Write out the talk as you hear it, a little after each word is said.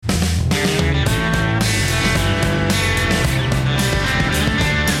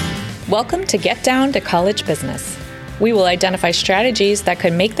Welcome to Get Down to College Business. We will identify strategies that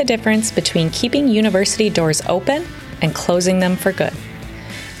could make the difference between keeping university doors open and closing them for good.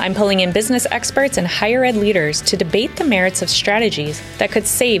 I'm pulling in business experts and higher ed leaders to debate the merits of strategies that could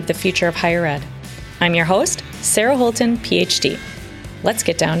save the future of higher ed. I'm your host, Sarah Holton, PhD. Let's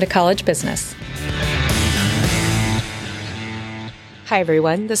get down to college business. Hi,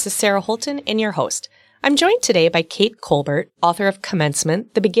 everyone. This is Sarah Holton and your host. I'm joined today by Kate Colbert, author of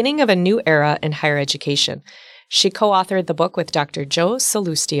Commencement, The Beginning of a New Era in Higher Education. She co-authored the book with Dr. Joe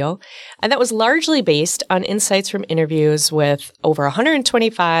Sallustio, and that was largely based on insights from interviews with over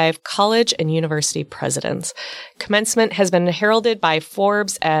 125 college and university presidents. Commencement has been heralded by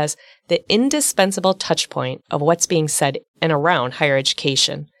Forbes as the indispensable touchpoint of what's being said and around higher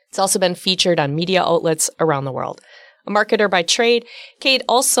education. It's also been featured on media outlets around the world. A marketer by trade, Kate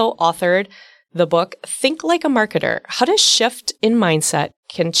also authored the book, Think Like a Marketer, How to Shift in Mindset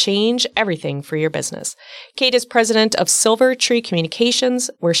Can Change Everything for Your Business. Kate is president of Silver Tree Communications,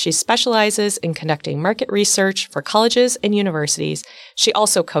 where she specializes in conducting market research for colleges and universities. She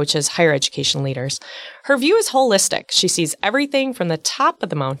also coaches higher education leaders. Her view is holistic. She sees everything from the top of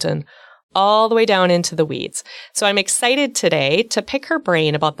the mountain all the way down into the weeds. So I'm excited today to pick her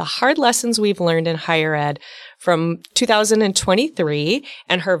brain about the hard lessons we've learned in higher ed from 2023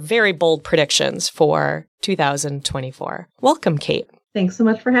 and her very bold predictions for 2024. Welcome, Kate. Thanks so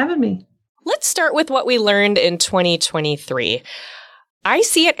much for having me. Let's start with what we learned in 2023. I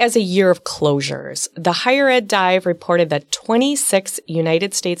see it as a year of closures. The Higher Ed Dive reported that 26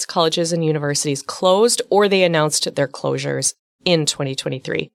 United States colleges and universities closed or they announced their closures in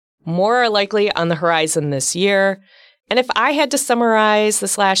 2023. More are likely on the horizon this year. And if I had to summarize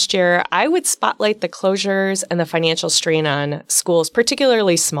this last year, I would spotlight the closures and the financial strain on schools,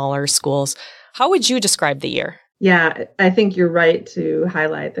 particularly smaller schools. How would you describe the year? Yeah, I think you're right to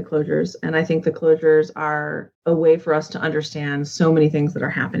highlight the closures. And I think the closures are a way for us to understand so many things that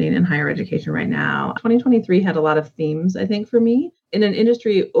are happening in higher education right now. 2023 had a lot of themes, I think, for me. In an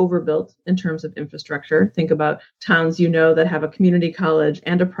industry overbuilt in terms of infrastructure, think about towns that have a community college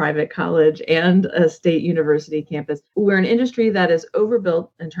and a private college and a state university campus. We're an industry that is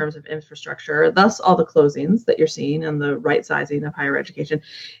overbuilt in terms of infrastructure, thus all the closings that you're seeing and the right sizing of higher education.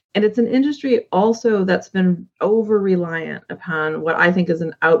 And it's an industry also that's been over-reliant upon what I think is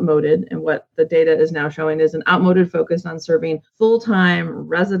an outmoded, and what the data is now showing is an outmoded focus on serving full-time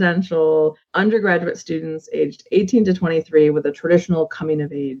residential undergraduate students aged 18 to 23 with a traditional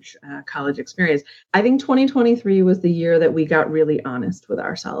coming-of-age college experience. I think 2023 was the year that we got really honest with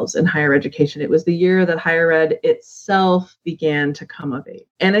ourselves in higher education. It was the year that higher ed itself began to come of age.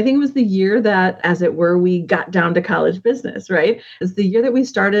 And I think it was the year that, as it were, we got down to college business, right? It's the year that we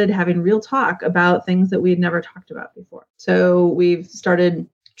started having real talk about things that we had never talked about before. So we've started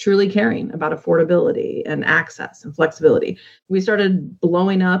truly caring about affordability and access and flexibility. We started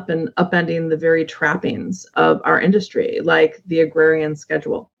blowing up and upending the very trappings of our industry, like the agrarian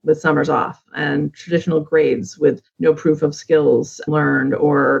schedule with summers off and traditional grades with no proof of skills learned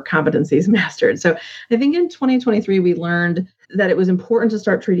or competencies mastered. So I think in 2023, we learned that it was important to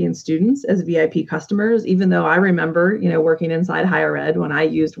start treating students as VIP customers, even though I remember, working inside higher ed when I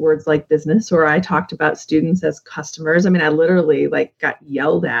used words like business or I talked about students as customers. I mean, I literally got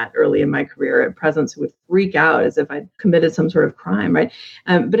yelled at early in my career at presidents who would freak out as if I'd committed some sort of crime, right?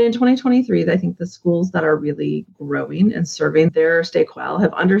 But in 2023, I think the schools that are really growing and serving their stake well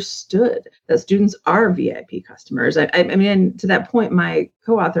have understood that students are VIP customers. I mean, to that point, my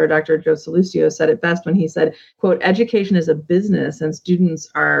co-author, Dr. Joe Sallustio, said it best when he said, quote, education is a business and students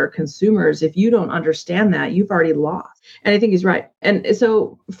are consumers. If you don't understand that, you've already lost. And I think he's right. And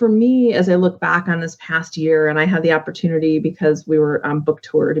so for me, as I look back on this past year, and I had the opportunity because we were on book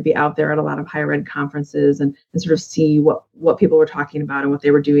tour to be out there at a lot of higher ed conferences and sort of see what people were talking about and what they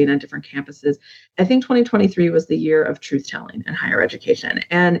were doing on different campuses. I think 2023 was the year of truth telling in higher education.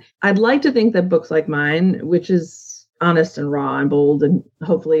 And I'd like to think that books like mine, which is honest and raw and bold and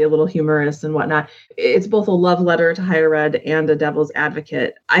hopefully a little humorous and whatnot, it's both a love letter to higher ed and a devil's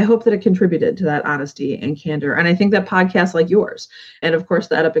advocate. I hope that it contributed to that honesty and candor. And I think that podcasts like yours, and of course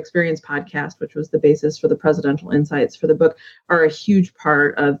the EdUp Experience podcast, which was the basis for the presidential insights for the book, are a huge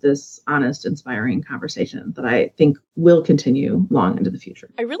part of this honest, inspiring conversation that I think will continue long into the future.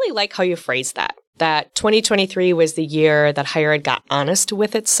 I really like how you phrased that 2023 was the year that higher ed got honest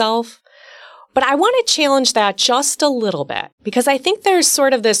with itself. But I want to challenge that just a little bit because I think there's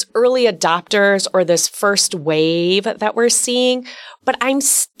sort of this early adopters or this first wave that we're seeing, but I'm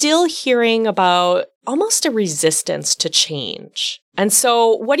still hearing about almost a resistance to change. And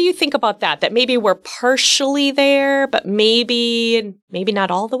so what do you think about that? That maybe we're partially there, but maybe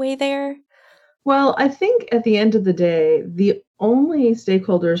not all the way there? Well, I think at the end of the day, the only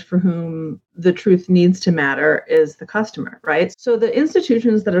stakeholders for whom the truth needs to matter is the customer, right? So the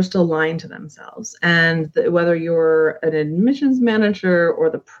institutions that are still lying to themselves, and whether you're an admissions manager or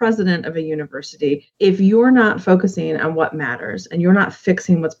the president of a university, if you're not focusing on what matters and you're not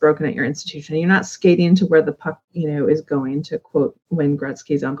fixing what's broken at your institution, you're not skating to where the puck, is going, to quote Wayne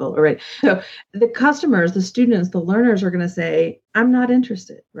Gretzky's uncle, all right? So the customers, the students, the learners are going to say, I'm not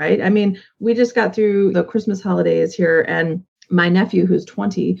interested, right? I mean, we just got through the Christmas holidays here, and my nephew, who's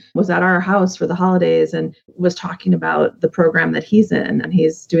 20, was at our house for the holidays and was talking about the program that he's in. And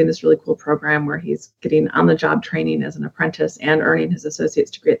he's doing this really cool program where he's getting on-the-job training as an apprentice and earning his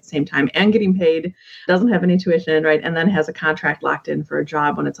associate's degree at the same time and getting paid, doesn't have any tuition, right? And then has a contract locked in for a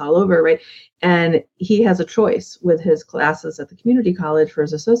job when it's all over, right? And he has a choice with his classes at the community college for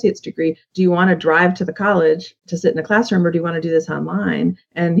his associate's degree. Do you want to drive to the college to sit in a classroom, or do you want to do this online?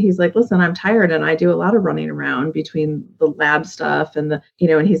 And he's like, listen, I'm tired and I do a lot of running around between the lab stuff and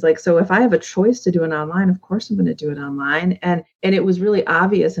and he's like, so if I have a choice to do it online, of course I'm going to do it online. And it was really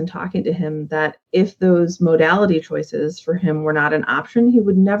obvious in talking to him that if those modality choices for him were not an option, he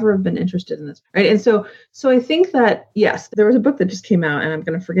would never have been interested in this, right? And so I think that, yes, there was a book that just came out, and I'm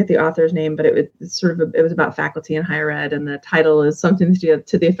going to forget the author's name, but it was about faculty in higher ed, and the title is something to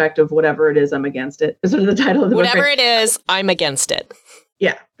the effect of whatever it is, I'm against it. It's sort of the title of the book. Whatever it is, I'm against it.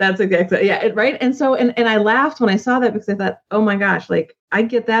 Yeah, that's exactly, right. And so, and I laughed when I saw that, because I thought, oh my gosh, like I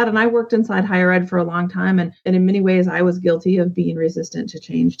get that. And I worked inside higher ed for a long time. And in many ways, I was guilty of being resistant to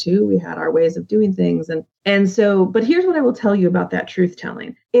change too. We had our ways of doing things. And so, but here's what I will tell you about that truth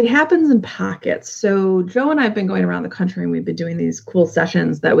telling. It happens in pockets. So Joe and I have been going around the country, and we've been doing these cool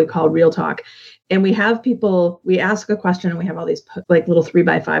sessions that we call Real Talk. And we have people, we ask a question, and we have all these like little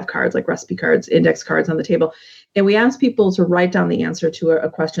 3x5 cards, like recipe cards, index cards on the table. And we ask people to write down the answer to a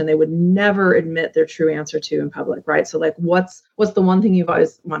question they would never admit their true answer to in public, right? So like, what's the one thing you've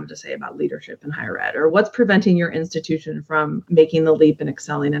always wanted to say about leadership in higher ed? Or what's preventing your institution from making the leap and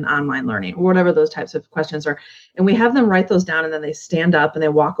excelling in online learning? Or whatever those types of questions are. And we have them write those down, and then they stand up and they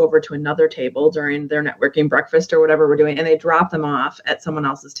walk over to another table during their networking breakfast or whatever we're doing, and they drop them off at someone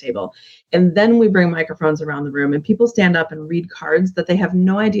else's table. And then we bring microphones around the room, and people stand up and read cards that they have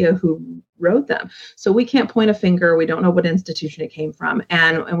no idea who wrote them. So we can't point a finger. We don't know what institution it came from.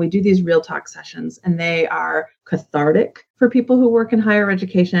 And we do these Real Talk sessions, and they are cathartic for people who work in higher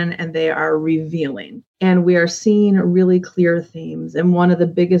education, and they are revealing. And we are seeing really clear themes. And one of the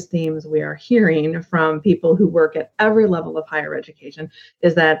biggest themes we are hearing from people who work at every level of higher education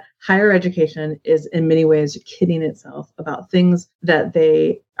is that higher education is in many ways kidding itself about things that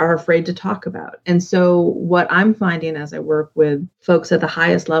they are afraid to talk about. And so what I'm finding as I work with folks at the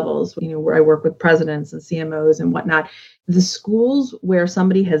highest levels, where I work with presidents and CMOs and whatnot, the schools where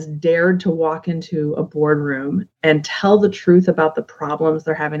somebody has dared to walk into a boardroom and tell the truth about the problems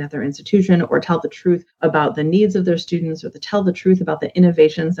they're having at their institution, or tell the truth about the needs of their students, or tell the truth about the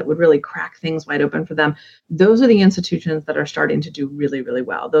innovations that would really crack things wide open for them, those are the institutions that are starting to do really, really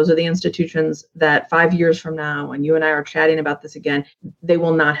well. Those are the institutions that 5 years from now, when you and I are chatting about this again, they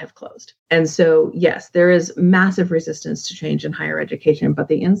will not have closed. And so, yes, there is massive resistance to change in higher education, but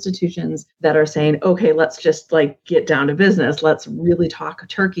the institutions that are saying, okay, let's just get down to business, let's really talk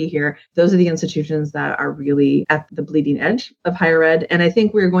turkey here, those are the institutions that are really at the bleeding edge of higher ed. And I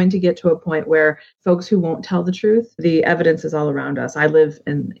think we're going to get to a point where folks who won't tell the truth, the evidence is all around us. I live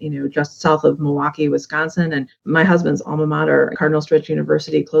in, just south of Milwaukee, Wisconsin, and my husband's alma mater, Cardinal Stretch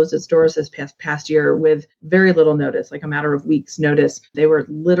University, closed its doors this past year with very little notice, like a matter of weeks notice. They were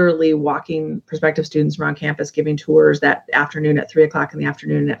literally walking prospective students around campus, giving tours that afternoon at 3:00 in the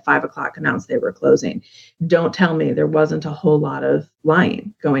afternoon, and at 5:00 announced they were closing. Don't tell me there wasn't a whole lot of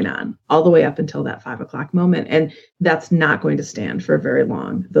lying going on all the way up until that 5:00 moment. And that's not going to stand for very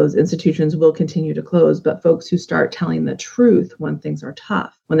long. Those institutions will continue to close, but folks who start telling the truth when things are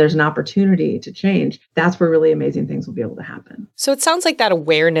tough, when there's an opportunity to change, that's where really amazing things will be able to happen. So it sounds like that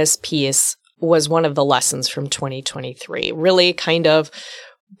awareness piece was one of the lessons from 2023, really kind of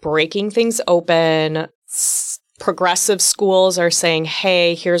breaking things open. Progressive schools are saying,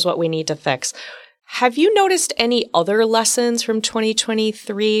 hey, here's what we need to fix. Have you noticed any other lessons from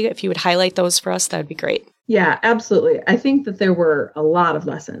 2023? If you would highlight those for us, that would be great. Yeah, absolutely. I think that there were a lot of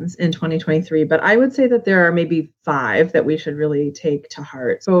lessons in 2023, but I would say that there are maybe 5 that we should really take to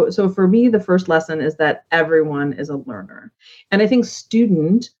heart. So for me, the first lesson is that everyone is a learner. And I think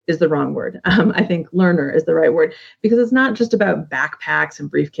student is the wrong word. I think learner is the right word because it's not just about backpacks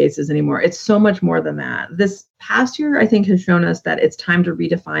and briefcases anymore. It's so much more than that. This past year, I think, has shown us that it's time to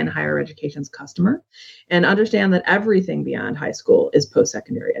redefine higher education's customer and understand that everything beyond high school is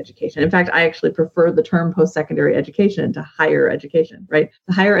post-secondary education. In fact, I actually prefer the term post-secondary education to higher education, right?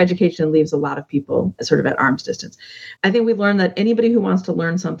 The higher education leaves a lot of people sort of at arm's distance. I think we've learned that anybody who wants to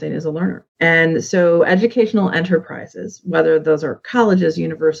learn something is a learner. And so educational enterprises, whether those are colleges,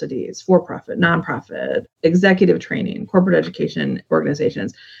 universities, for-profit, nonprofit, executive training, corporate education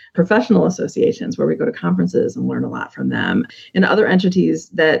organizations, professional associations where we go to conferences and learn a lot from them, and other entities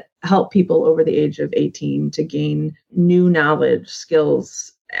that help people over the age of 18 to gain new knowledge,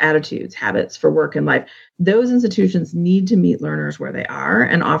 skills, attitudes, habits for work and life. Those institutions need to meet learners where they are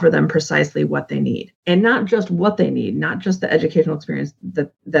and offer them precisely what they need. And not just what they need, not just the educational experience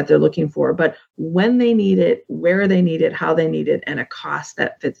that they're looking for, but when they need it, where they need it, how they need it, and a cost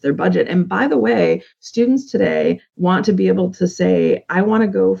that fits their budget. And by the way, students today want to be able to say, I want to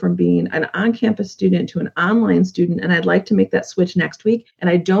go from being an on-campus student to an online student, and I'd like to make that switch next week.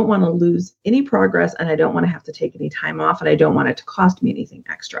 And I don't want to lose any progress, and I don't want to have to take any time off, and I don't want it to cost me anything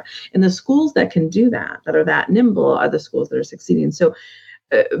extra. And the schools that can do that are that nimble, are the schools that are succeeding. So,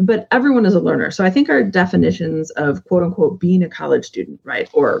 but everyone is a learner. So I think our definitions of quote unquote being a college student, right,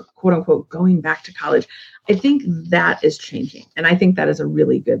 or quote unquote going back to college, I think that is changing. And I think that is a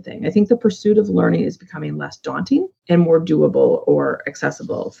really good thing. I think the pursuit of learning is becoming less daunting and more doable or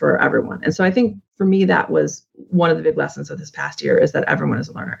accessible for everyone. And so I think for me, that was one of the big lessons of this past year, is that everyone is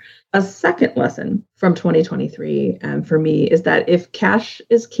a learner. A second lesson from 2023 for me is that if cash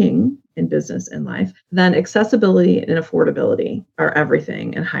is king in business and life, then accessibility and affordability are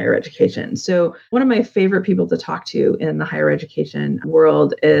everything in higher education. So one of my favorite people to talk to in the higher education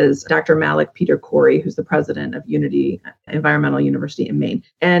world is Dr. Malik Peter Corey, who's the president of Unity Environmental University in Maine.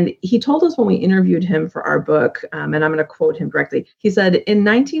 And he told us when we interviewed him for our book, and I'm going to quote him directly, he said, in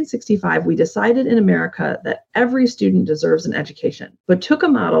 1965, we decided in America that every student deserves an education, but took a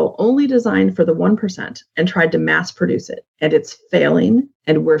model only designed for the 1% and tried to mass produce it. And it's failing,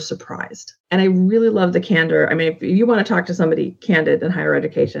 and we're surprised. And I really love the candor. I mean, if you want to talk to somebody candid in higher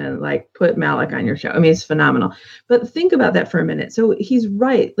education, like put Malik on your show. I mean, it's phenomenal. But think about that for a minute. So he's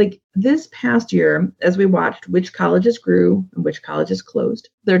right. Like this past year, as we watched which colleges grew and which colleges closed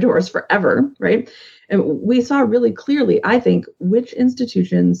their doors forever, right? And we saw really clearly, I think, which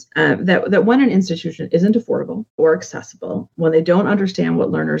institutions that when an institution isn't affordable or accessible, when they don't understand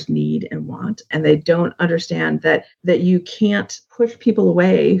what learners need and want, and they don't understand that you can't push people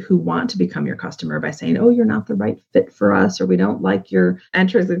away who want to become your customer by saying, oh, you're not the right fit for us, or we don't like your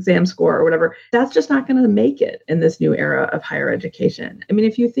entrance exam score or whatever, that's just not going to make it in this new era of higher education. I mean,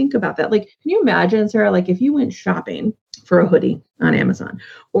 if you think about that, like, can you imagine, Sarah, like if you went shopping for a hoodie on Amazon,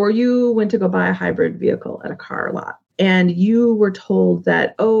 or you went to go buy a hybrid vehicle at a car lot, and you were told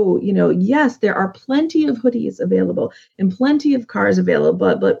that, oh, yes, there are plenty of hoodies available and plenty of cars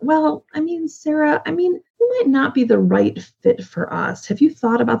available, but well, I mean, Sarah, you might not be the right fit for us. Have you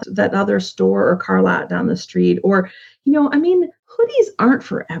thought about that other store or car lot down the street? Or, hoodies aren't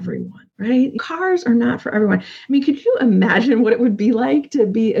for everyone, right? Cars are not for everyone. I mean, could you imagine what it would be like to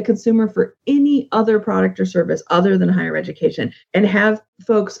be a consumer for any other product or service other than higher education and have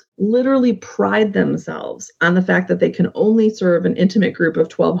folks literally pride themselves on the fact that they can only serve an intimate group of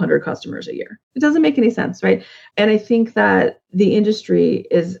 1,200 customers a year? It doesn't make any sense, right? And I think that the industry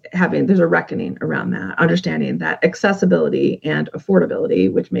there's a reckoning around that, understanding that accessibility and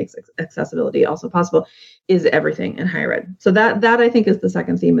affordability, which makes accessibility also possible, is everything in higher ed. So that I think is the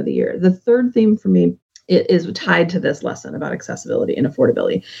second theme of the year. The third theme for me is tied to this lesson about accessibility and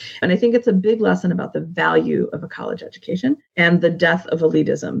affordability. And I think it's a big lesson about the value of a college education and the death of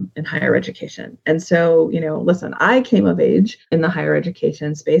elitism in higher education. And so, listen, I came of age in the higher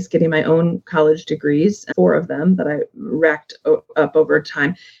education space, getting my own college degrees, 4 of them that I racked up over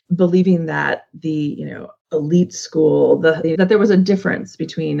time, believing that the, elite school, that there was a difference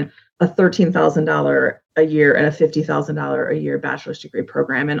between a $13,000 a year and a $50,000 a year bachelor's degree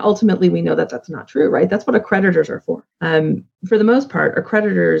program. And ultimately, we know that that's not true, right? That's what accreditors are for. For the most part,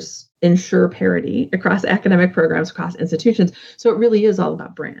 accreditors ensure parity across academic programs, across institutions. So it really is all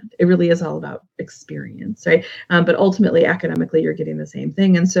about brand. It really is all about experience, right? But ultimately, academically, you're getting the same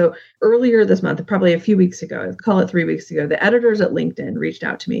thing. And so earlier this month, probably a few weeks ago, call it 3 weeks ago, the editors at LinkedIn reached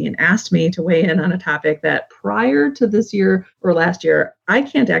out to me and asked me to weigh in on a topic that prior to this year or last year, I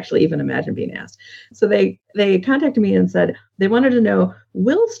can't actually even imagine being asked. So they they contacted me and said they wanted to know,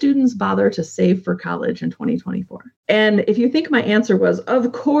 will students bother to save for college in 2024? And if you think my answer was,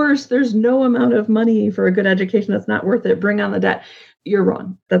 of course, there's no amount of money for a good education that's not worth it, bring on the debt, you're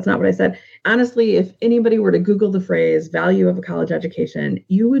wrong. That's not what I said. Honestly, if anybody were to Google the phrase value of a college education,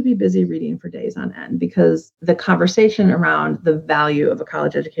 you would be busy reading for days on end, because the conversation around the value of a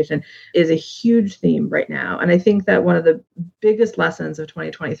college education is a huge theme right now. And I think that one of the biggest lessons of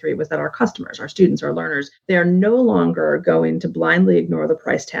 2023 was that our customers, our students, our learners, they are no longer going to blindly ignore the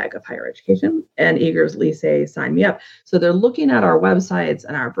price tag of higher education and eagerly say, sign me up. So they're looking at our websites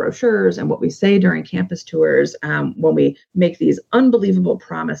and our brochures and what we say during campus tours when we make these unbelievable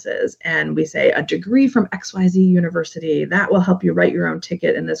promises. And we say a degree from XYZ University, that will help you write your own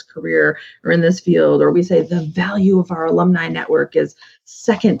ticket in this career or in this field. Or we say the value of our alumni network is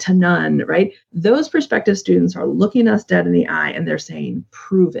second to none, right? Those prospective students are looking us dead in the eye and they're saying,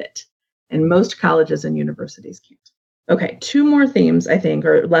 prove it. And most colleges and universities can't. Okay, two more themes, I think,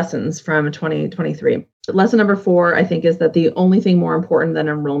 or lessons from 2023. Lesson number 4, I think, is that the only thing more important than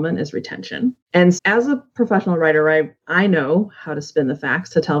enrollment is retention. And as a professional writer, I know how to spin the facts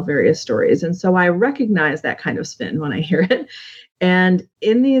to tell various stories. And so I recognize that kind of spin when I hear it. And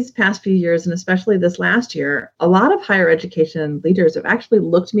in these past few years, and especially this last year, a lot of higher education leaders have actually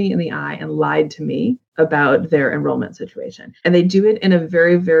looked me in the eye and lied to me about their enrollment situation. And they do it in a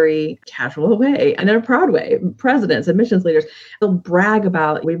very, very casual way and in a proud way. Presidents, admissions leaders, they'll brag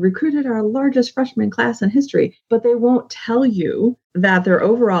about, we recruited our largest freshman class in history, but they won't tell you that their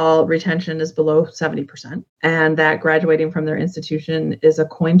overall retention is below 70% and that graduating from their institution is a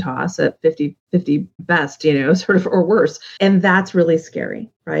coin toss at 50-50 best, sort of, or worse. And that's really scary,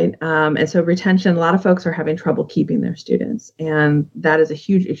 right? And so retention, a lot of folks are having trouble keeping their students. And that is a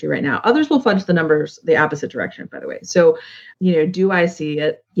huge issue right now. Others will fudge the numbers the opposite direction, by the way. So, do I see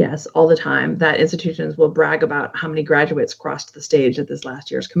it? Yes, all the time, that institutions will brag about how many graduates crossed the stage at this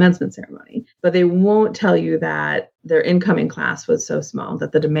last year's commencement ceremony, but they won't tell you that their incoming class was so small,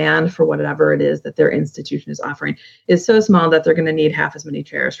 that the demand for whatever it is that their institution is offering is so small that they're going to need half as many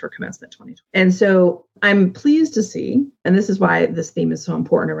chairs for commencement 2020. And so I'm pleased to see, and this is why this theme is so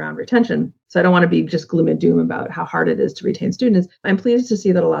important around retention. So I don't want to be just gloom and doom about how hard it is to retain students. I'm pleased to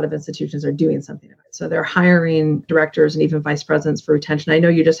see that a lot of institutions are doing something about it. So they're hiring directors and even vice presidents for retention. I know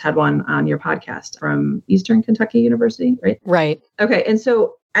you just had one on your podcast from Eastern Kentucky University, right? Right. Okay. And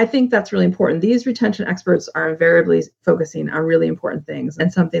so I think that's really important. These retention experts are invariably focusing on really important things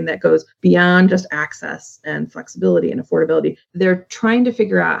and something that goes beyond just access and flexibility and affordability. They're trying to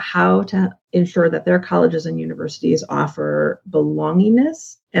figure out how to ensure that their colleges and universities offer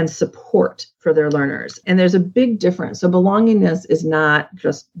belongingness and support for their learners. And there's a big difference. So belongingness is not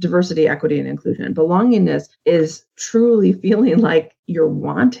just diversity, equity, and inclusion. Belongingness is truly feeling like you're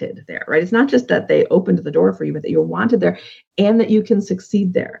wanted there, right? It's not just that they opened the door for you, but that you're wanted there and that you can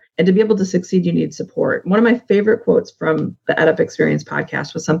succeed there. And to be able to succeed, you need support. One of my favorite quotes from the EdUp Experience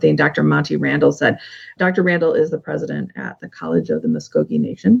podcast was something Dr. Monty Randall said. Dr. Randall is the president at the College of the Muskogee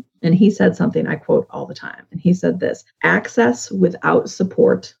Nation. And he said something I quote all the time. And he said this: access without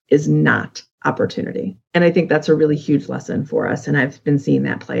support is not opportunity. And I think that's a really huge lesson for us. And I've been seeing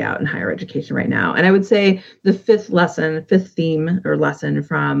that play out in higher education right now. And I would say the fifth theme or lesson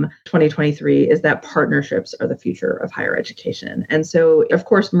from 2023 is that partnerships are the future of higher education. And so, of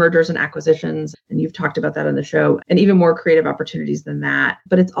course, mergers and acquisitions, and you've talked about that on the show, and even more creative opportunities than that.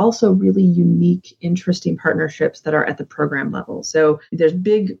 But it's also really unique, interesting partnerships that are at the program level. So there's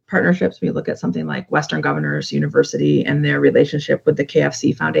big partnerships when you look at something like Western Governors University and their relationship with the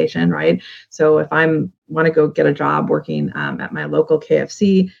KFC Foundation, right? So if I'm want to go get a job working at my local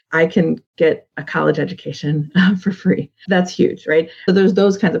KFC, I can get a college education for free. That's huge, right? So there's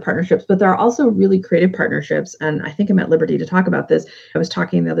those kinds of partnerships, but there are also really creative partnerships. And I think I'm at liberty to talk about this. I was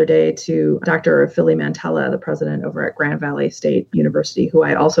talking the other day to Dr. Philly Mantella, the president over at Grand Valley State University, who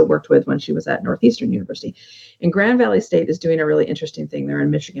I also worked with when she was at Northeastern University. And Grand Valley State is doing a really interesting thing. They're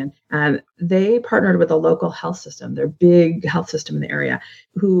in Michigan, and they partnered with a local health system, their big health system in the area,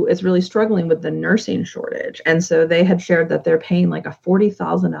 who is really struggling with the nursing shortage. And so they had shared that they're paying like a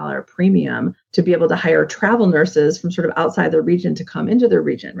 $40,000 premium to be able to hire travel nurses from sort of outside their region to come into their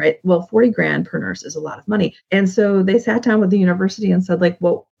region, right? Well, 40 grand per nurse is a lot of money. And so they sat down with the university and said, like,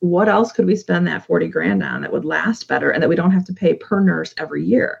 well, what else could we spend that 40 grand on that would last better and that we don't have to pay per nurse every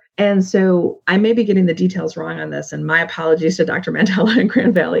year? And so I may be getting the details wrong on this, and my apologies to Dr. Mantella and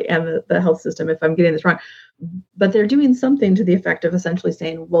Grand Valley and the health system if I'm getting this wrong. But they're doing something to the effect of essentially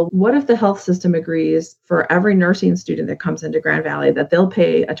saying, well, what if the health system agrees for every nursing student that comes into Grand Valley that they'll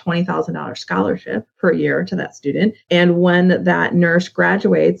pay a $20,000 scholarship per year to that student? And when that nurse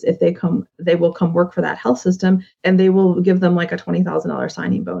graduates, if they will come work for that health system, and they will give them like a $20,000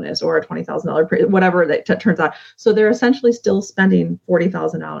 signing bonus or a $20,000, whatever that turns out. So they're essentially still spending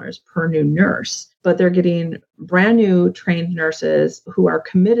 $40,000 per new nurse, but they're getting brand new trained nurses who are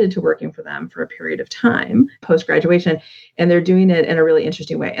committed to working for them for a period of time post-graduation, and they're doing it in a really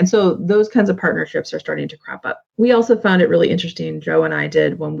interesting way. And so those kinds of partnerships are starting to crop up. We also found it really interesting, Joe and I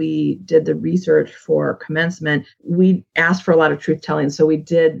did, when we did the research for commencement, we asked for a lot of truth telling. So we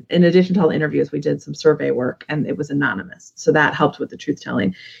did, in addition to all the interviews, we did some survey work, and it was anonymous. So that helped with the truth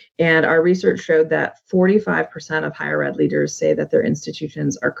telling. And our research showed that 45% of higher ed leaders say that their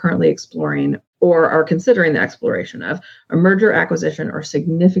institutions are currently exploring or are considering the exploration of a merger, acquisition, or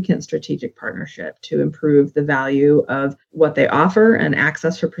significant strategic partnership to improve the value of what they offer and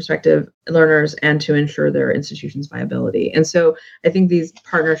access for prospective learners and to ensure their institution's viability. And so I think these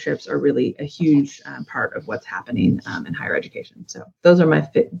partnerships are really a huge part of what's happening in higher education. So those are my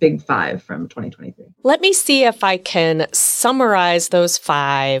big five from 2023. Let me see if I can summarize those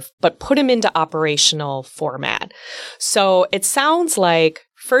five, but put them into operational format. So it sounds like,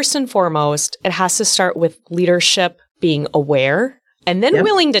 first and foremost, it has to start with leadership being aware and then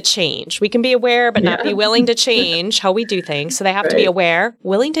willing to change. We can be aware, but not be willing to change how we do things. So they have to be aware,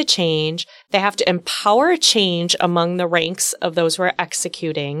 willing to change. They have to empower change among the ranks of those who are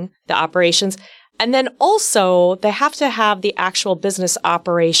executing the operations. And then also they have to have the actual business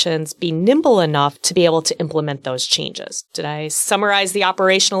operations be nimble enough to be able to implement those changes. Did I summarize the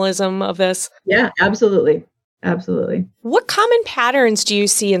operationalism of this? Yeah, absolutely. Absolutely. What common patterns do you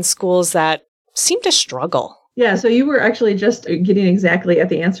see in schools that seem to struggle? Yeah, so you were actually just getting exactly at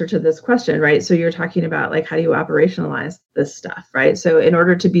the answer to this question, right? So you're talking about like, how do you operationalize this stuff, right? So in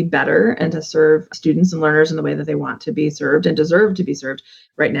order to be better and to serve students and learners in the way that they want to be served and deserve to be served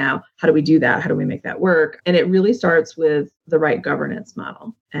right now, how do we do that? How do we make that work? And it really starts with the right governance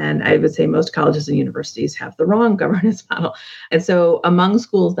model. And I would say most colleges and universities have the wrong governance model. And so among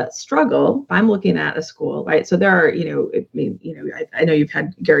schools that struggle, if I'm looking at a school, right? So there are, I know you've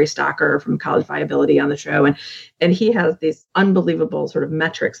had Gary Stocker from College Viability on the show, and he has these unbelievable sort of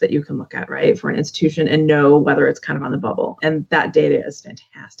metrics that you can look at, right, for an institution and know whether it's kind of on the bubble. And that data is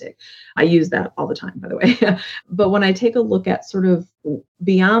fantastic. I use that all the time, by the way. But when I take a look at sort of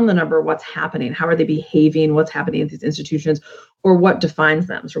beyond the number, what's happening, how are they behaving, what's happening at these institutions, or what defines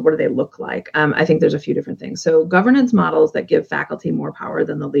them? So what do they look like? I think there's a few different things. So governance models that give faculty more power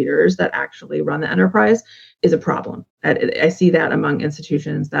than the leaders that actually run the enterprise is a problem. I see that among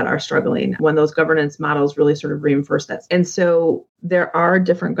institutions that are struggling when those governance models really sort of reinforce that. And so there are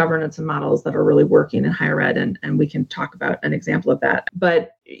different governance models that are really working in higher ed, and we can talk about an example of that.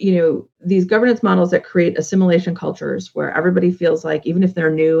 But these governance models that create assimilation cultures where everybody feels like, even if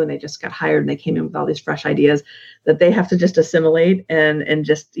they're new and they just got hired and they came in with all these fresh ideas, that they have to just assimilate and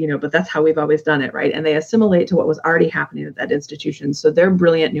just, but that's how we've always done it, right? And they assimilate to what was already happening at that institution. So their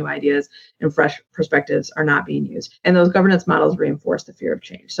brilliant new ideas and fresh perspectives are not being used. And those governance models reinforce the fear of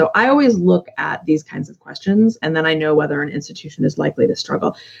change. So I always look at these kinds of questions, and then I know whether an institution is likely to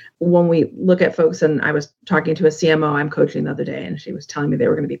struggle. When we look at folks, and I was talking to a CMO I'm coaching the other day, and she was telling me they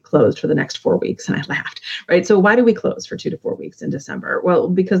were going to be closed for the next 4 weeks. And I laughed, right? So why do we close for 2 to 4 weeks in December? Well,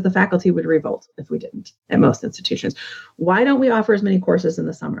 because the faculty would revolt if we didn't at most institutions. Why don't we offer as many courses in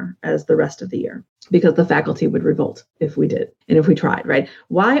the summer as the rest of the year? Because the faculty would revolt if we did and if we tried, right?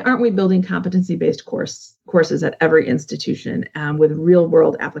 Why aren't we building competency-based courses at every institution with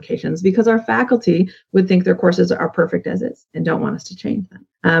real-world applications? Because our faculty would think their courses are perfect as is and don't want us to change them.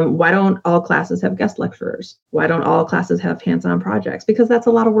 Why don't all classes have guest lecturers? Why don't all classes have hands-on projects? Because that's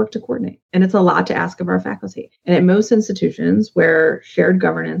a lot of work to coordinate, and it's a lot to ask of our faculty. And at most institutions where shared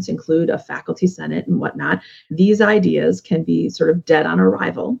governance include a faculty senate and whatnot, these ideas can be sort of dead on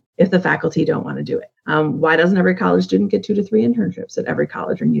arrival if the faculty don't want to do it. Why doesn't every college student get 2 to 3 internships at every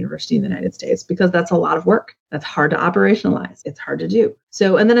college or university in the United States? Because that's a lot of work. That's hard to operationalize. It's hard to do.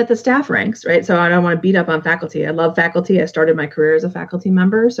 So, and then at the staff ranks, right? So I don't want to beat up on faculty. I love faculty. I started my career as a faculty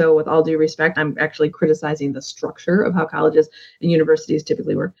member. So with all due respect, I'm actually criticizing the structure of how colleges and universities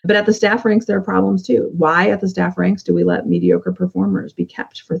typically work. But at the staff ranks, there are problems too. Why at the staff ranks do we let mediocre performers be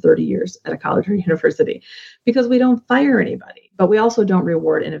kept for 30 years at a college or university? Because we don't fire anybody. but we also don't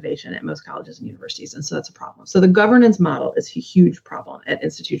reward innovation at most colleges and universities. And so that's a problem. So the governance model is a huge problem at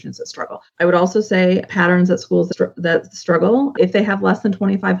institutions that struggle. I would also say patterns at schools that struggle, if they have less than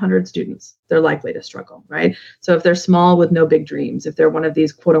 2,500 students, they're likely to struggle, right? So if they're small with no big dreams, if they're one of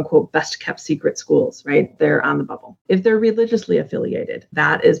these quote unquote best kept secret schools, right, they're on the bubble. If they're religiously affiliated,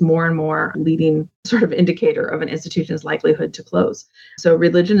 that is more and more leading sort of indicator of an institution's likelihood to close. So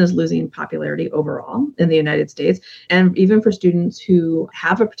religion is losing popularity overall in the United States. And even for students who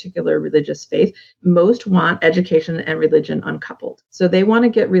have a particular religious faith, most want education and religion uncoupled. So they want to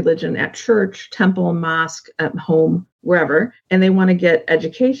get religion at church, temple, mosque, at home, wherever, and they want to get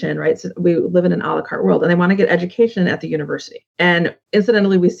education, right? So we live in an a la carte world, and they want to get education at the university. And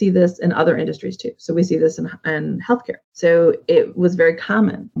incidentally, we see this in other industries too. So we see this in healthcare. So it was very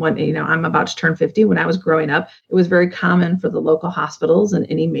common when, I'm about to turn 50. When I was growing up, it was very common for the local hospitals in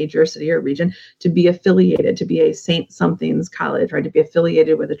any major city or region to be affiliated, to be a Saint something's college, right? To be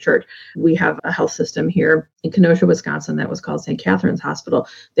affiliated with a church. We have a health system here in Kenosha, Wisconsin, that was called St. Catherine's Hospital.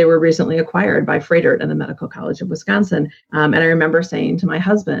 They were recently acquired by Froedtert and the Medical College of Wisconsin. And I remember saying to my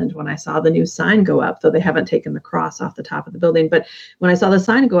husband when I saw the new sign go up, though they haven't taken the cross off the top of the building, but when I saw the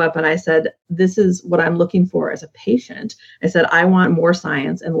sign go up and I said, this is what I'm looking for as a patient, I said, I want more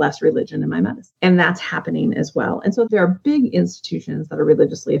science and less religion in my medicine. And that's happening as well. And so there are big institutions that are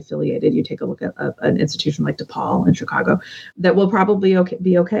religiously affiliated. You take a look at an institution like DePaul in Chicago that will probably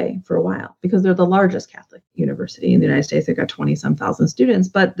be okay for a while because they're the largest Catholic university in the United States. They've got 20-some thousand students.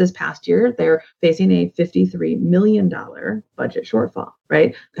 But this past year, they're facing a $53 million budget shortfall,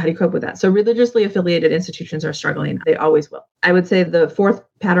 right? How do you cope with that? So religiously affiliated institutions are struggling. They always will. I would say the fourth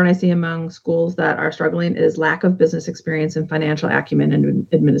pattern I see among schools that are struggling is lack of business experience and financial acumen and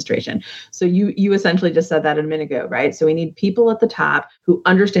administration. So you essentially just said that a minute ago, right? So we need people at the top who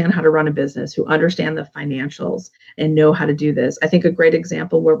understand how to run a business, who understand the financials and know how to do this. I think a great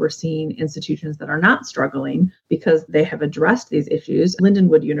example where we're seeing institutions that are not struggling because they have addressed these issues,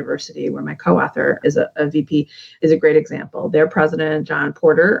 Lindenwood University, where my co-author is a VP, is a great example. Their president, John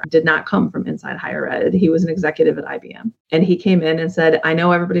Porter, did not come from inside higher ed. He was an executive at IBM. And he came in and said, I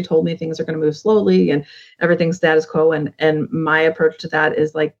know everybody told me things are going to move slowly and everything's status quo. And my approach to that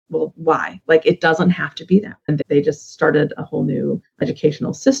is like, well, why? Like, it doesn't have to be that. And they just started a whole new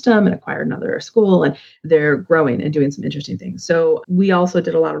educational system and acquired another school, and they're growing and doing some interesting things. So we also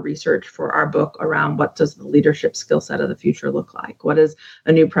did a lot of research for our book around what does the leadership skill set of the future look like? What does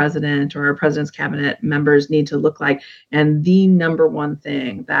a new president or a president's cabinet members need to look like? And the number one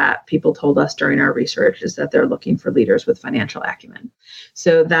thing that people told us during our research is that they're looking for leaders with financial acumen.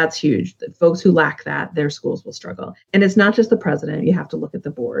 So that's huge. The folks who lack that, their schools will struggle. And it's not just the president. You have to look at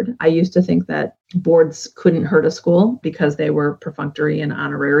the board. I used to think that boards couldn't hurt a school because they were perfunctory and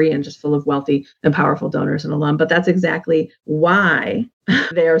honorary and just full of wealthy and powerful donors and alum. But that's exactly why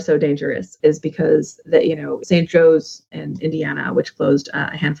they are so dangerous, is because St. Joe's in Indiana, which closed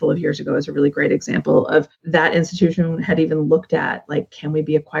a handful of years ago, is a really great example of that institution had even looked at, like, can we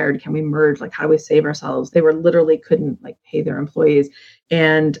be acquired? Can we merge? Like, how do we save ourselves? They were literally couldn't pay their employees.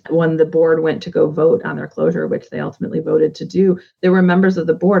 And when the board went to go vote on their closure, which they ultimately voted to do, there were members of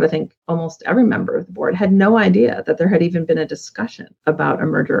the board, I think almost every member of the board had no idea that there had even been a discussion about a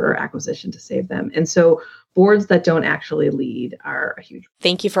merger or acquisition to save them. And so boards that don't actually lead are a huge.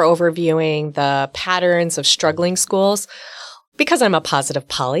 Thank you for overviewing the patterns of struggling schools. Because I'm a positive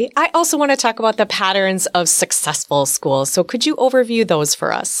Polly, I also want to talk about the patterns of successful schools. So could you overview those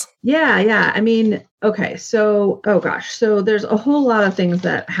for us? Yeah. I mean, okay. So, So there's a whole lot of things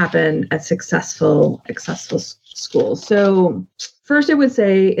that happen at successful schools. So first, I would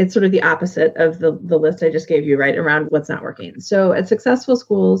say it's sort of the opposite of the list I just gave you, right, around what's not working. So at successful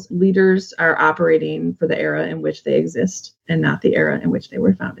schools, leaders are operating for the era in which they exist and not the era in which they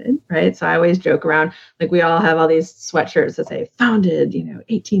were founded, right? So I always joke around, like, we all have all these sweatshirts that say founded,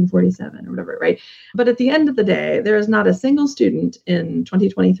 1847 or whatever, right? But at the end of the day, there is not a single student in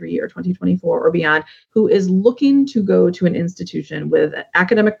 2023 or 2024 or beyond who is looking to go to an institution with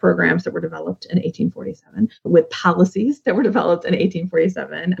academic programs that were developed in 1847, with policies that were developed in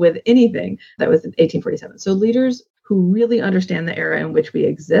 1847, with anything that was in 1847. So leaders who really understand the era in which we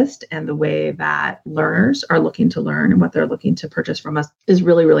exist and the way that learners are looking to learn and what they're looking to purchase from us is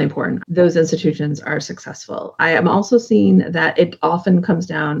really, really important. Those institutions are successful. I am also seeing that it often comes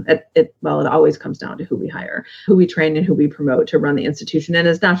down, it always comes down to who we hire, who we train, and who we promote to run the institution. And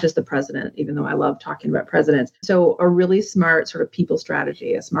it's not just the president, even though I love talking about presidents. So a really smart sort of people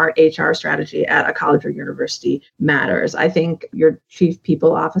strategy, a smart HR strategy at a college or university matters. I think your chief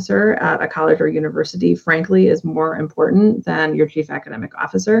people officer at a college or university, frankly, is more more important than your chief academic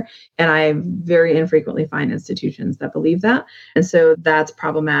officer. And I very infrequently find institutions that believe that. And so that's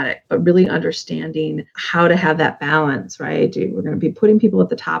problematic, but really understanding how to have that balance, right? We're going to be putting people at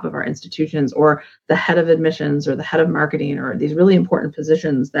the top of our institutions, or the head of admissions or the head of marketing, or these really important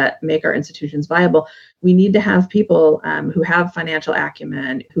positions that make our institutions viable. We need to have people who have financial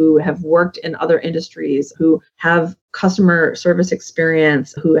acumen, who have worked in other industries, who have customer service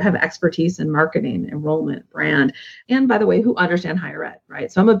experience, who have expertise in marketing, enrollment, brand, and by the way, who understand higher ed,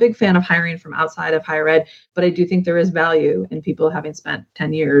 right? So I'm a big fan of hiring from outside of higher ed, but I do think there is value in people having spent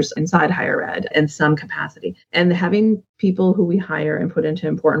 10 years inside higher ed in some capacity. And having people who we hire and put into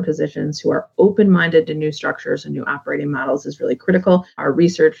important positions who are open-minded to new structures and new operating models is really critical. Our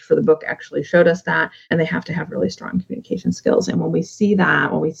research for the book actually showed us that, and they have to have really strong communication skills. And when we see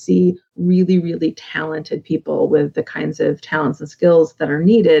that, when we see really, really talented people with the kinds of talents and skills that are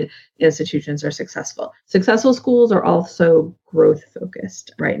needed, institutions are successful. Successful schools are also growth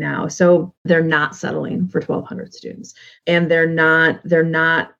focused right now. So they're not settling for 1,200 students, and they're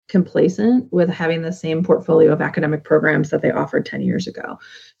not complacent with having the same portfolio of academic programs that they offered 10 years ago.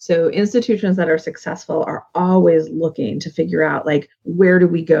 So institutions that are successful are always looking to figure out, like, where do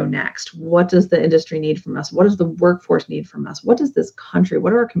we go next? What does the industry need from us? What does the workforce need from us? What does this country,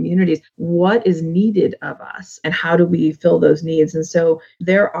 what are our communities, what is needed of us? And how do we fill those needs? And so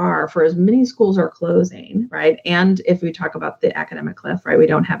there are, for as many schools are closing, right? And if we talk about the academic cliff, right, we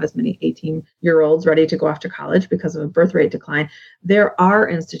don't have as many 18-year-olds ready to go off to college because of a birth rate decline. There are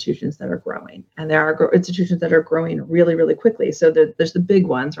institutions that are growing, and there are institutions that are growing really, really quickly. So there's the big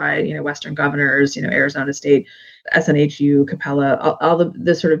ones, right? Western Governors, Arizona State, SNHU, Capella, all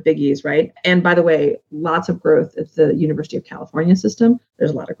the sort of biggies, right? And by the way, lots of growth at the University of California system.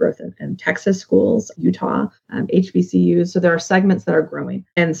 There's a lot of growth in Texas schools, Utah, HBCUs. So there are segments that are growing.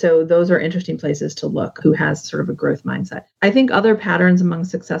 And so those are interesting places to look, who has sort of a growth mindset. I think other patterns among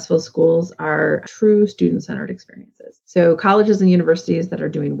successful schools are true student-centered experiences. So colleges and universities that are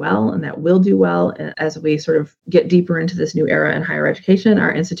doing well and that will do well as we sort of get deeper into this new era in higher education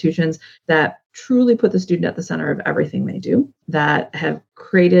are institutions that truly put the student at the center of everything they do, that have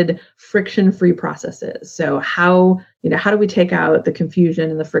created friction-free processes. So how do we take out the confusion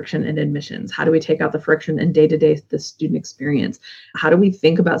and the friction in admissions? How do we take out the friction in day-to-day the student experience? How do we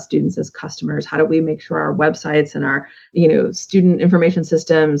think about students as customers? How do we make sure our websites and our student information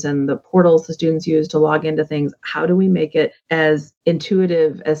systems and the portals the students use to log into things, how do we make it as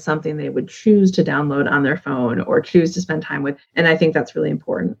intuitive as something they would choose to download on their phone or choose to spend time with? And I think that's really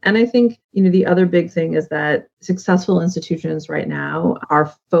important. And I think, the other big thing is that successful institutions right now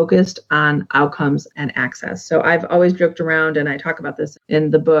are focused on outcomes and access. So I've always joked around, and I talk about this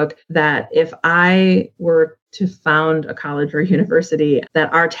in the book, that if I were to found a college or university,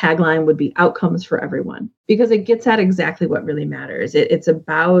 that our tagline would be outcomes for everyone, because it gets at exactly what really matters. It's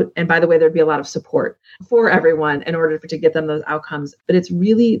about, and by the way, there'd be a lot of support for everyone in order to get them those outcomes. But it's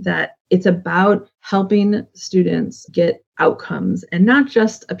really that it's about helping students get outcomes, and not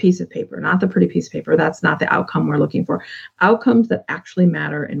just a piece of paper, not the pretty piece of paper. That's not the outcome we're looking for. Outcomes that actually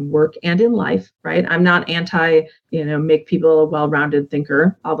matter in work and in life, right? I'm not anti, make people a well-rounded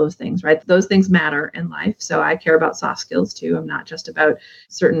thinker, all those things, right? Those things matter in life. So I care about soft skills too. I'm not just about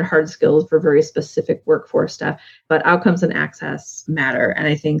certain hard skills for very specific workforce stuff, but outcomes and access matter. And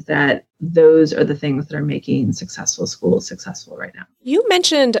I think that those are the things that are making successful schools successful right now. You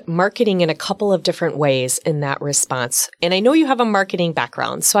mentioned marketing in a couple of different ways in that response. And I know you have a marketing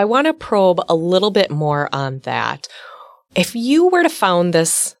background, so I want to probe a little bit more on that. If you were to found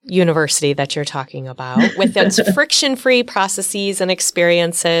this university that you're talking about with its friction-free processes and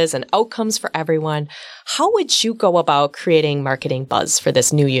experiences and outcomes for everyone, how would you go about creating marketing buzz for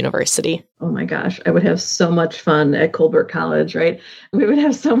this new university? Oh my gosh, I would have so much fun at Colbert College, right? We would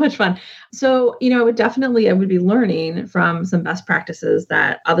have so much fun. So, I would be learning from some best practices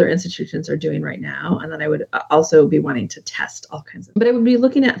that other institutions are doing right now. And then I would also be wanting to test all kinds of, but I would be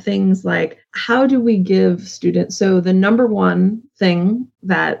looking at things like, how do we give students, so the number one thing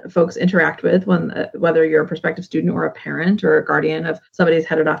that folks interact with when, whether you're a prospective student or a parent or a guardian of somebody who's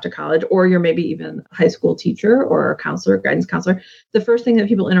headed off to college, or you're maybe even a high school teacher or a counselor, guidance counselor, the first thing that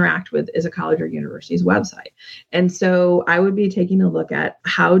people interact with is a college or university's website. And so I would be taking a look at,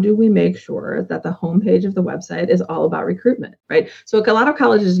 how do we make sure that the homepage of the website is all about recruitment, right? So a lot of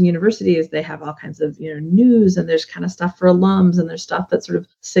colleges and universities, they have all kinds of news, and there's kind of stuff for alums, and there's stuff that's sort of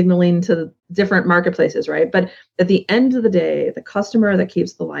signaling to different marketplaces, right? But at the end of the day, the customer that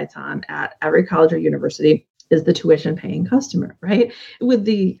keeps the lights on at every college or university is the tuition paying customer, right? With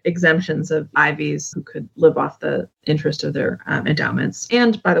the exemptions of Ivies who could live off the interest of their endowments.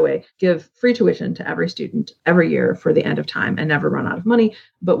 And by the way, give free tuition to every student every year for the end of time and never run out of money,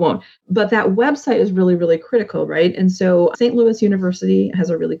 but won't. But that website is really, really critical, right? And so St. Louis University has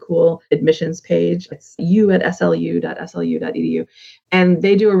a really cool admissions page. It's u@slu.slu.edu. And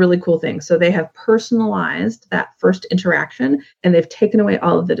they do a really cool thing. So they have personalized that first interaction and they've taken away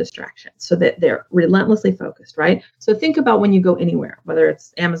all of the distractions so that they're relentlessly focused, right? So think about when you go anywhere, whether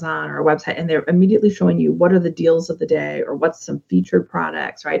it's Amazon or a website, and they're immediately showing you what are the deals of the day or what's some featured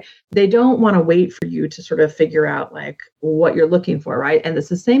products, right? They don't want to wait for you to sort of figure out like what you're looking for, right? And it's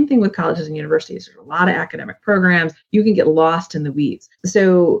the same thing with colleges and universities. There's a lot of academic programs. You can get lost in the weeds.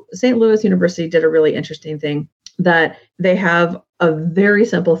 So St. Louis University did a really interesting thing that they have a very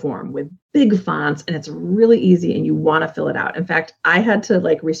simple form with big fonts and it's really easy and you want to fill it out. In fact, I had to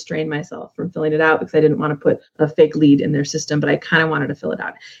like restrain myself from filling it out because I didn't want to put a fake lead in their system, but I kind of wanted to fill it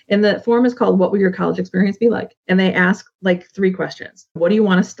out. And the form is called, "What will your college experience be like?" And they ask like 3 questions. What do you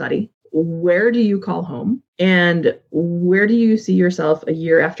want to study? Where do you call home? And where do you see yourself a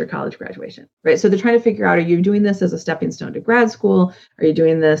year after college graduation, right? So they're trying to figure out, are you doing this as a stepping stone to grad school? Are you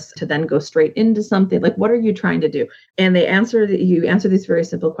doing this to then go straight into something? Like, what are you trying to do? And you answer these very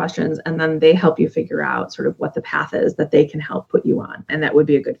simple questions, and then they help you figure out sort of what the path is that they can help put you on. And that would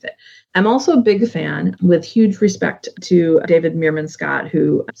be a good fit. I'm also a big fan, with huge respect to David Meerman Scott,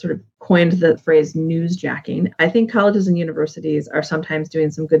 who sort of coined the phrase newsjacking. I think colleges and universities are sometimes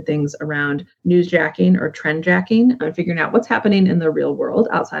doing some good things around newsjacking or trendjacking and figuring out what's happening in the real world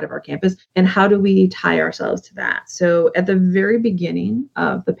outside of our campus and how do we tie ourselves to that. So at the very beginning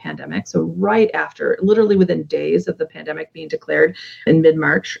of the pandemic, so right after, literally within days of the pandemic being declared in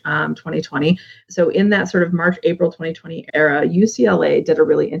mid-March 2020, so in that sort of March, April 2020 era, UCLA did a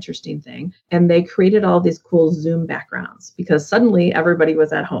really interesting thing. And they created all these cool Zoom backgrounds because suddenly everybody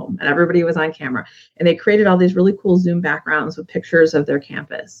was at home and everybody was on camera. And they created all these really cool Zoom backgrounds with pictures of their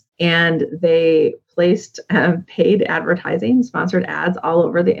campus. And they placed paid advertising, sponsored ads all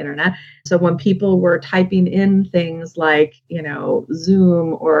over the internet. So when people were typing in things like,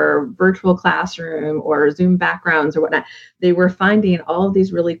 Zoom or virtual classroom or Zoom backgrounds or whatnot, they were finding all of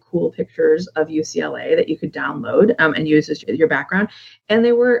these really cool pictures of UCLA that you could download and use as your background. And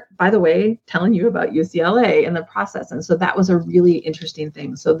they were, by the way, telling you about UCLA in the process. And so that was a really interesting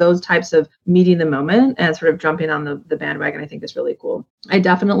thing. So those types of meeting the moment and sort of jumping on the bandwagon, I think is really cool. I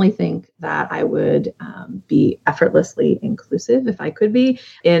definitely think that I would be effortlessly inclusive if I could be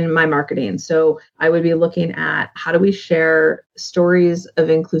in my marketing. So I would be looking at how do we share stories of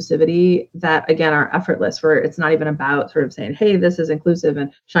inclusivity that, again, are effortless, where it's not even about sort of saying, hey, this is inclusive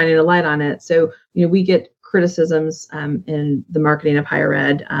and shining a light on it. So, we get criticisms in the marketing of higher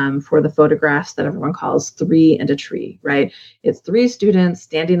ed for the photographs that everyone calls 3 and a tree, right? It's 3 students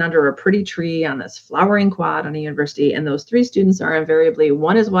standing under a pretty tree on this flowering quad on a university. And those 3 students are invariably,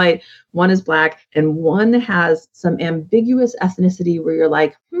 one is white, one is black, and one has some ambiguous ethnicity where you're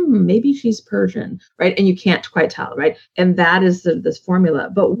like, maybe she's Persian, right? And you can't quite tell, right? And that is this formula.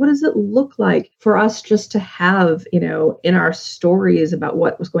 But what does it look like for us just to have, in our stories about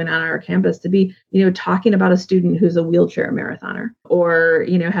what was going on our campus to be, talking about a student who's a wheelchair marathoner, or,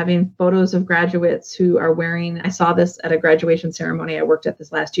 having photos of graduates who are wearing, I saw this at a graduation ceremony I worked at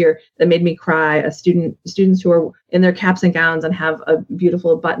this last year that made me cry, students who are in their caps and gowns and have a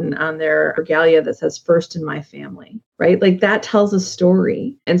beautiful button on their regalia that says "First in my family," right? Like that tells a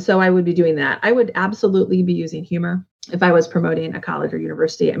story. And so I would be doing that. I would absolutely be using humor if I was promoting a college or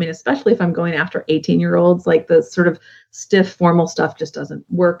university. I mean, especially if I'm going after 18-year-olds, like the sort of stiff formal stuff just doesn't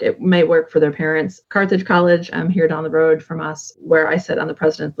work. It may work for their parents. Carthage College, here down the road from us, where I sit on the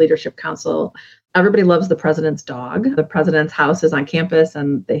President's Leadership Council, everybody loves the president's dog. The president's house is on campus,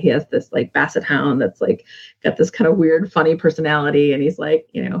 and he has this like basset hound that's like got this kind of weird, funny personality, and he's like,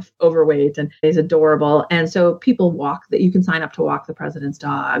 overweight, and he's adorable. And so people you can sign up to walk the president's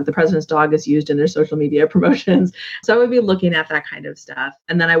dog. The president's dog is used in their social media promotions. So I would be looking at that kind of stuff.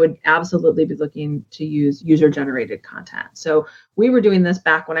 And then I would absolutely be looking to use user-generated content. So we were doing this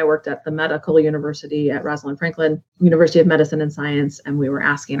back when I worked at the medical university at Rosalind Franklin, University of Medicine and Science. And we were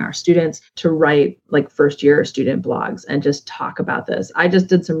asking our students to write like first-year student blogs and just talk about this. I just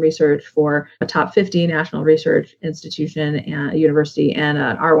did some research for a top 50 national research institution and a university and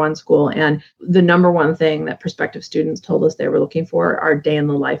an R1 school. And the number one thing that prospective students told us they were looking for are day in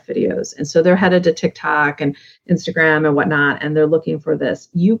the life videos. And so they're headed to TikTok and Instagram and whatnot, and they're looking for this.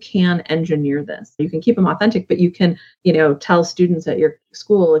 You can engineer this. You can keep them authentic, but you can tell students at your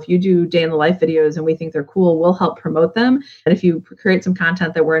school, if you do day in the life videos and we think they're cool, we'll help promote them. And if you create some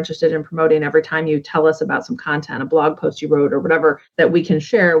content that we're interested in promoting, every time you tell us about some content, a blog post you wrote or whatever that we can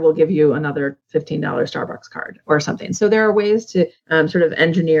share, we'll give you another $15 Starbucks card or something. So there are ways to sort of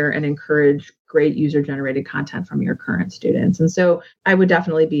engineer and encourage great user-generated content from your current students. And so I would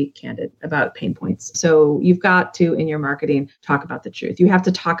definitely be candid about pain points. So you've got to, in your marketing, talk about the truth. You have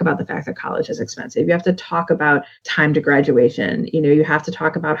to talk about the fact that college is expensive. You have to talk about time to graduation. You have to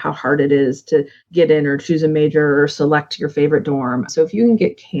talk about how hard it is to get in or choose a major or select your favorite dorm. So if you can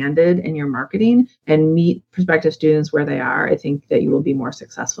get candid in your marketing and meet prospective students where they are, I think that you will be more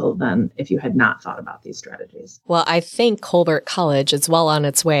successful than if you had not thought about these strategies. Well, I think Colbert College is well on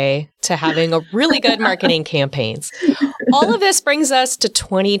its way to having a really good marketing campaigns. All of this brings us to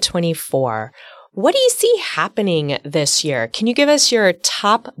 2024. What do you see happening this year? Can you give us your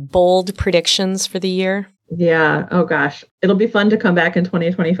top bold predictions for the year? Yeah. Oh, gosh. It'll be fun to come back in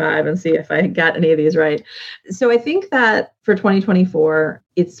 2025 and see if I got any of these right. So I think that for 2024,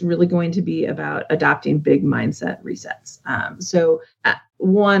 it's really going to be about adopting big mindset resets.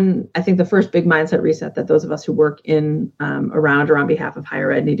 One, I think the first big mindset reset that those of us who work in around or on behalf of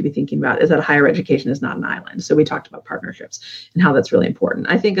higher ed need to be thinking about is that higher education is not an island. So we talked about partnerships and how that's really important.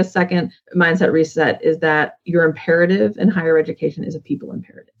 I think a second mindset reset is that your imperative in higher education is a people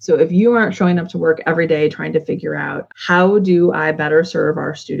imperative. So if you aren't showing up to work every day trying to figure out how do I better serve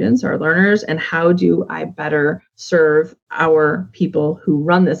our students, our learners, and how do I better serve our people who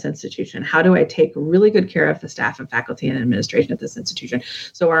run this institution? How do I take really good care of the staff and faculty and administration at this institution?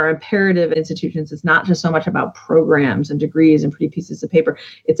 So our imperative institutions is not just so much about programs and degrees and pretty pieces of paper.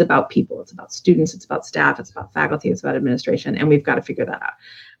 It's about people. It's about students. It's about staff. It's about faculty. It's about administration. And we've got to figure that out.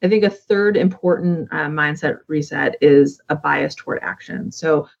 I think a third important mindset reset is a bias toward action.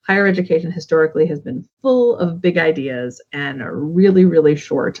 So higher education historically has been full of big ideas and really, really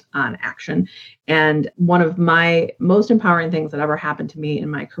short on action. And one of my most empowering things that ever happened to me in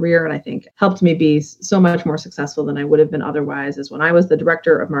my career, and I think helped me be so much more successful than I would have been otherwise, is when I was the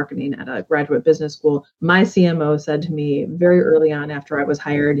director of marketing at a graduate business school, my CMO said to me very early on after I was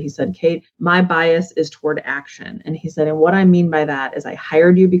hired, he said, "Kate, my bias is toward action." And he said, and what I mean by that is I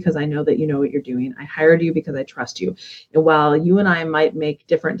hired you because I know that you know what you're doing. I hired you because I trust you. And while you and I might make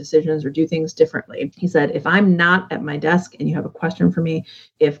different decisions or do things differently, he said, if I'm not at my desk and you have a question for me,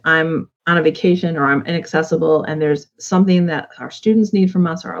 if I'm on a vacation or I'm inaccessible and there's something that our students need from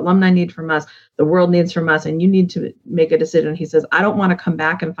us, our alumni need from us, the world needs from us, and you need to make a decision. He says, I don't want to come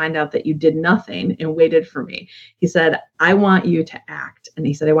back and find out that you did nothing and waited for me. He said, I want you to act. And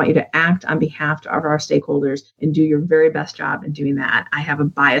he said, I want you to act on behalf of our stakeholders and do your very best job in doing that. I have a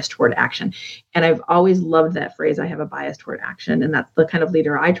bias toward action. And I've always loved that phrase, I have a bias toward action. And that's the kind of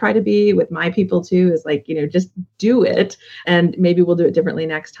leader I try to be with my people too, is like, just do it. And maybe we'll do it differently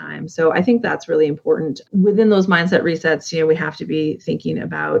next time. So I think that's really important. Within those mindset resets, we have to be thinking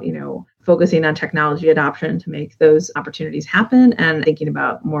about, focusing on technology adoption to make those opportunities happen and thinking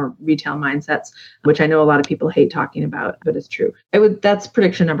about more retail mindsets, which I know a lot of people hate talking about, but it's true. That's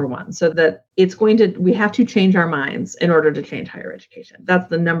prediction number one. So that we have to change our minds in order to change higher education. That's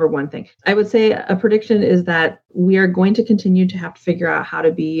the number one thing. I would say a prediction is that we are going to continue to have to figure out how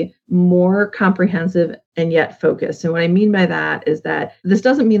to be more comprehensive and yet focused. And what I mean by that is that this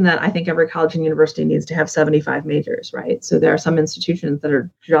doesn't mean that I think every college and university needs to have 75 majors, right? So there are some institutions that are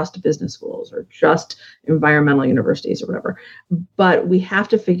just business schools or just environmental universities or whatever. But we have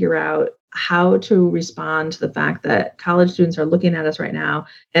to figure out how to respond to the fact that college students are looking at us right now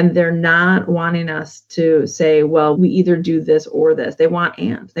and they're not wanting us to say, well, we either do this or this. They want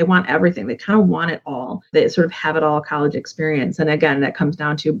everything. They kind of want it all. They sort of have it all college experience. And again, that comes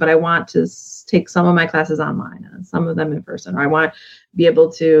down to, but I want to take some of my classes online and some of them in person, or I want to be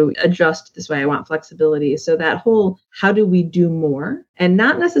able to adjust this way. I want flexibility. So that whole, how do we do more and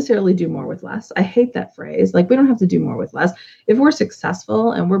not necessarily do more with less? I hate that phrase. Like, we don't have to do more with less. If we're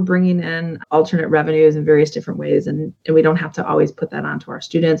successful and we're bringing in alternate revenues in various different ways, and we don't have to always put that onto our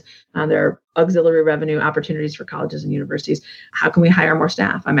students, there are auxiliary revenue opportunities for colleges and universities. How can we hire more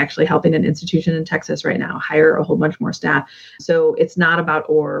staff? I'm actually helping an institution in Texas right now hire a whole bunch more staff. So it's not about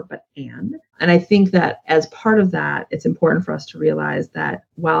or, but and. And I think that as part of that, it's important for us to realize that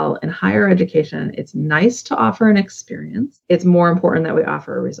while in higher education, it's nice to offer an experience, it's more important that we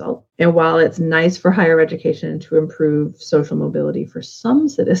offer a result. And while it's nice for higher education to improve social mobility for some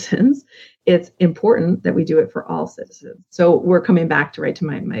citizens, it's important that we do it for all citizens. So we're coming back to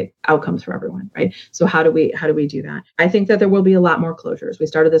my outcomes for everyone, right? So how do we do that? I think that there will be a lot more closures. We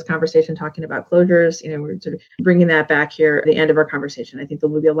started this conversation talking about closures. We're sort of bringing that back here at the end of our conversation. I think there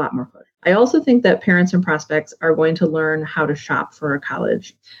will be a lot more closures. I also think that parents and prospects are going to learn how to shop for a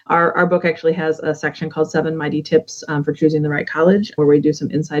college. Our book actually has a section called 7 Mighty Tips for Choosing the Right College, where we do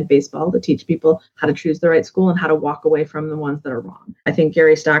some inside baseball to teach people how to choose the right school and how to walk away from the ones that are wrong. I think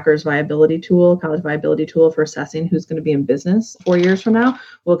Gary Stocker's college viability tool for assessing who's going to be in business 4 years from now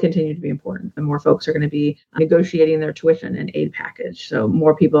will continue to be important. And more folks are going to be negotiating their tuition and aid package. So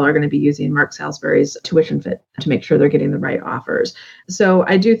more people are going to be using Mark Salisbury's Tuition Fit to make sure they're getting the right offers. So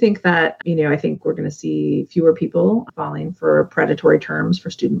I do think that, I think we're going to see fewer people falling for predatory terms for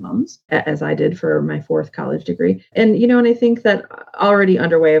student loans, as I did for my 4th college degree. And, and I think that already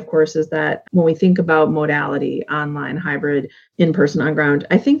underway, of course, is that when we think about modality, online, hybrid, in-person, on ground,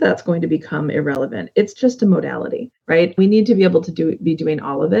 I think that's going to become irrelevant. It's just a modality, right? We need to be able to be doing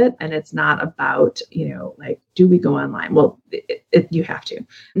all of it. And it's not about, do we go online? Well, you have to.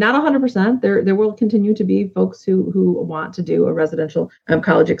 Not 100%. There will continue to be folks who want to do a residential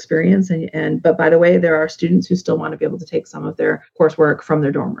college experience. But by the way, there are students who still want to be able to take some of their coursework from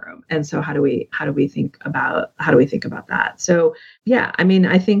their dorm room. And so how do we think about that? So yeah,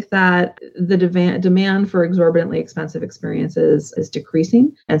 I think that the demand for exorbitantly expensive experiences is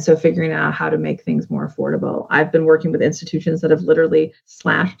decreasing. And so figuring out how to make things more affordable. I've been working with institutions that have literally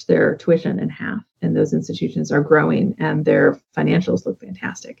slashed their tuition in half. And those institutions are growing and their financials look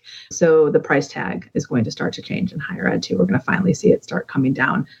fantastic. So the price tag is going to start to change in higher ed too. We're going to finally see it start coming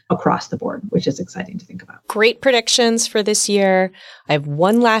down across the board, which is exciting to think about. Great predictions for this year. I have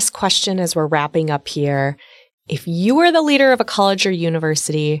one last question as we're wrapping up here. If you were the leader of a college or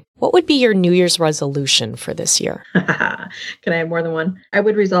university, what would be your New Year's resolution for this year? Can I have more than one? I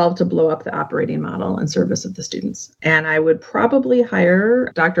would resolve to blow up the operating model in service of the students. And I would probably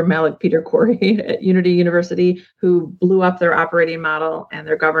hire Dr. Malik Peter Corey at Unity University, who blew up their operating model and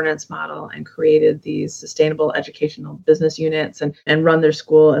their governance model and created these sustainable educational business units and run their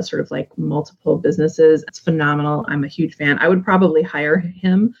school as sort of like multiple businesses. It's phenomenal. I'm a huge fan. I would probably hire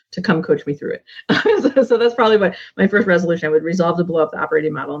him to come coach me through it. So that's probably my first resolution. I would resolve to blow up the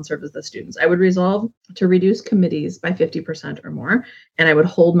operating model and serve as the students. I would resolve to reduce committees by 50% or more, and I would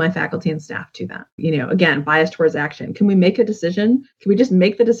hold my faculty and staff to that. Again, bias towards action. Can we make a decision? Can we just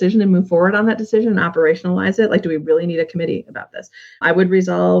make the decision and move forward on that decision and operationalize it? Like, do we really need a committee about this? I would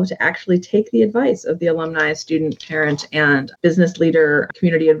resolve to actually take the advice of the alumni, student, parent, and business leader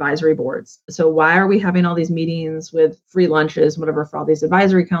community advisory boards. So why are we having all these meetings with free lunches, whatever, for all these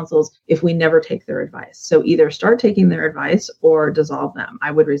advisory councils if we never take their advice? So either start taking their advice or dissolve them.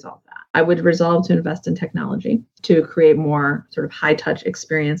 I would resolve that. I would resolve to invest in technology to create more sort of high-touch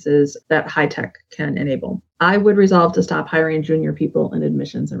experiences that high tech can enable. I would resolve to stop hiring junior people in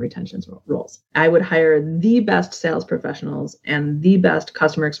admissions and retention roles. I would hire the best sales professionals and the best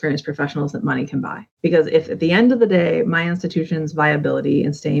customer experience professionals that money can buy. Because if at the end of the day, my institution's viability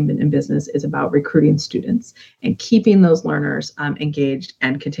and staying in business is about recruiting students and keeping those learners engaged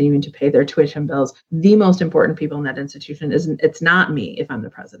and continuing to pay their tuition bills, the most important people in that institution it's not me if I'm the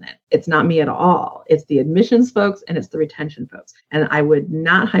president. It's not me at all. It's the admissions folks and it's the retention folks. And I would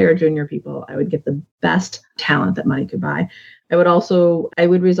not hire junior people. I would get the best talent that money could buy. I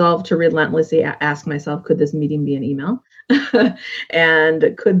would resolve to relentlessly ask myself, could this meeting be an email?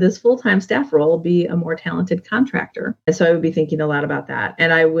 And could this full-time staff role be a more talented contractor? And so I would be thinking a lot about that.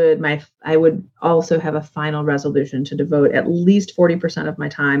 And I would also have a final resolution to devote at least 40% of my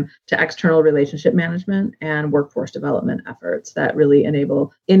time to external relationship management and workforce development efforts that really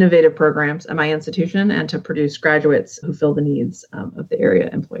enable innovative programs at my institution and to produce graduates who fill the needs of the area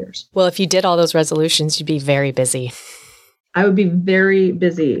employers. Well, if you did all those resolutions, you'd be very busy. I would be very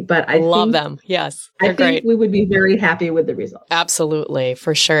busy, but I love them. Yes, they're great. I think we would be very happy with the results. Absolutely,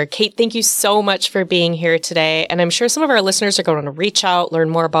 for sure. Kate, thank you so much for being here today. And I'm sure some of our listeners are going to reach out, learn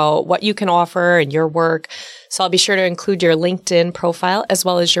more about what you can offer and your work. So I'll be sure to include your LinkedIn profile as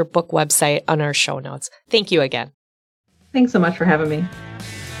well as your book website on our show notes. Thank you again. Thanks so much for having me.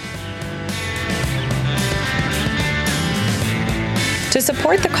 To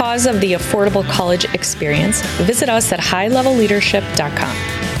support the cause of the affordable college experience, visit us at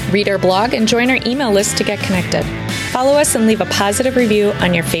highlevelleadership.com. Read our blog and join our email list to get connected. Follow us and leave a positive review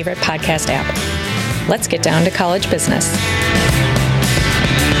on your favorite podcast app. Let's get down to college business.